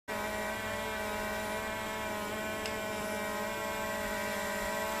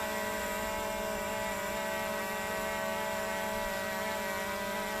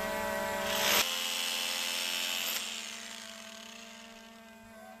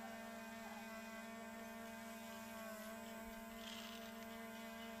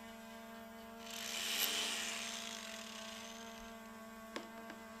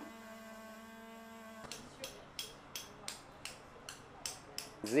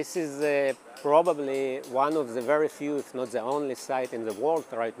this is probably one of the very few, if not the only site in the world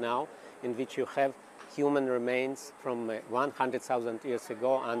right now in which you have human remains from 100,000 years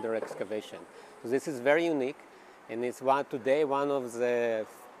ago under excavation. So this is very unique, and it's today one of the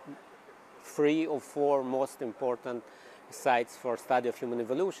 3 or 4 most important sites for study of human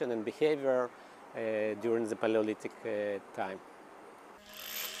evolution and behavior during the Paleolithic time.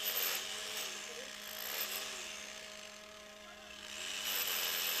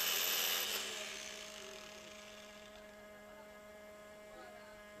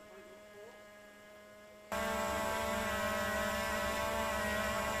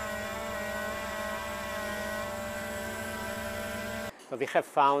 So we have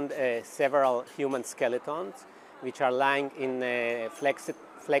found several human skeletons which are lying in a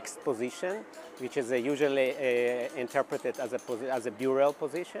flexed position, which is usually interpreted as a burial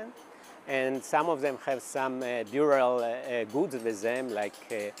position. And some of them have some burial goods with them,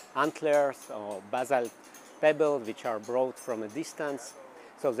 like antlers or basalt pebbles, which are brought from a distance.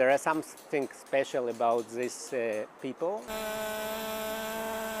 So there is something special about these people.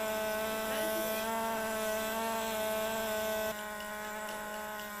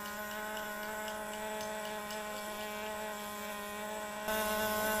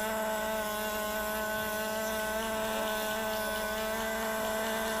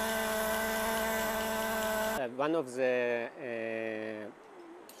 One of the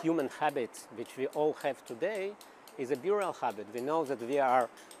human habits which we all have today is a burial habit. We know that we are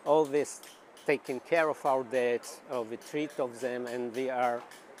always taking care of our dead, or we treat of them, and we are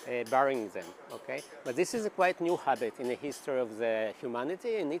burying them. Okay, but this is a quite new habit in the history of the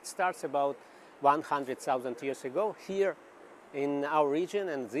humanity, and it starts about 100,000 years ago here in our region,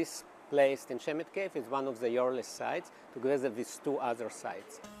 and this place in Shemet Cave is one of the earliest sites, together with 2 other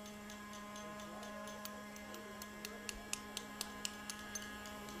sites.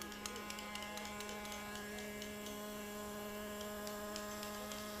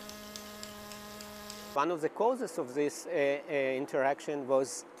 One of the causes of this interaction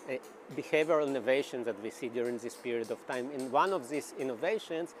was behavioral innovation that we see during this period of time. And one of these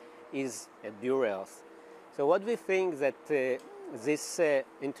innovations is burials. So what we think that this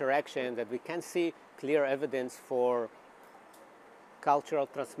interaction, that we can see clear evidence for cultural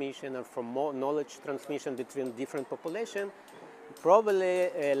transmission or for more knowledge transmission between different populations, probably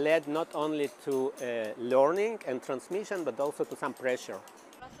led not only to learning and transmission, but also to some pressure.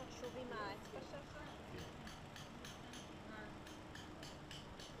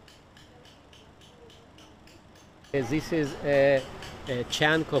 This is a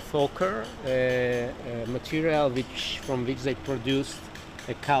chunk of ochre, material from which they produced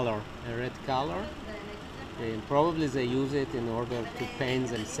a color, a red color. And probably they use it in order to paint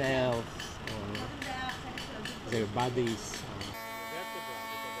themselves or their bodies.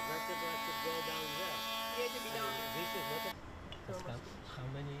 How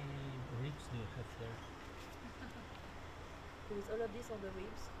many ribs do you have there? There is all of this on the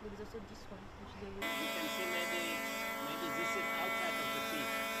ribs. There is also this one, which is the ribs. You can see maybe this is outside of the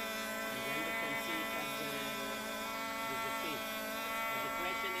feet, and then you can see it at the feet. And the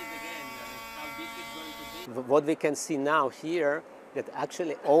question is again how big it's going to be. What we can see now here, that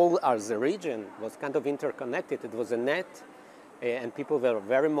actually all the region was kind of interconnected. It was a net, and people were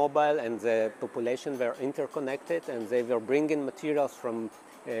very mobile, and the population were interconnected, and they were bringing materials from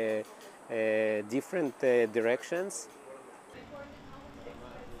different directions.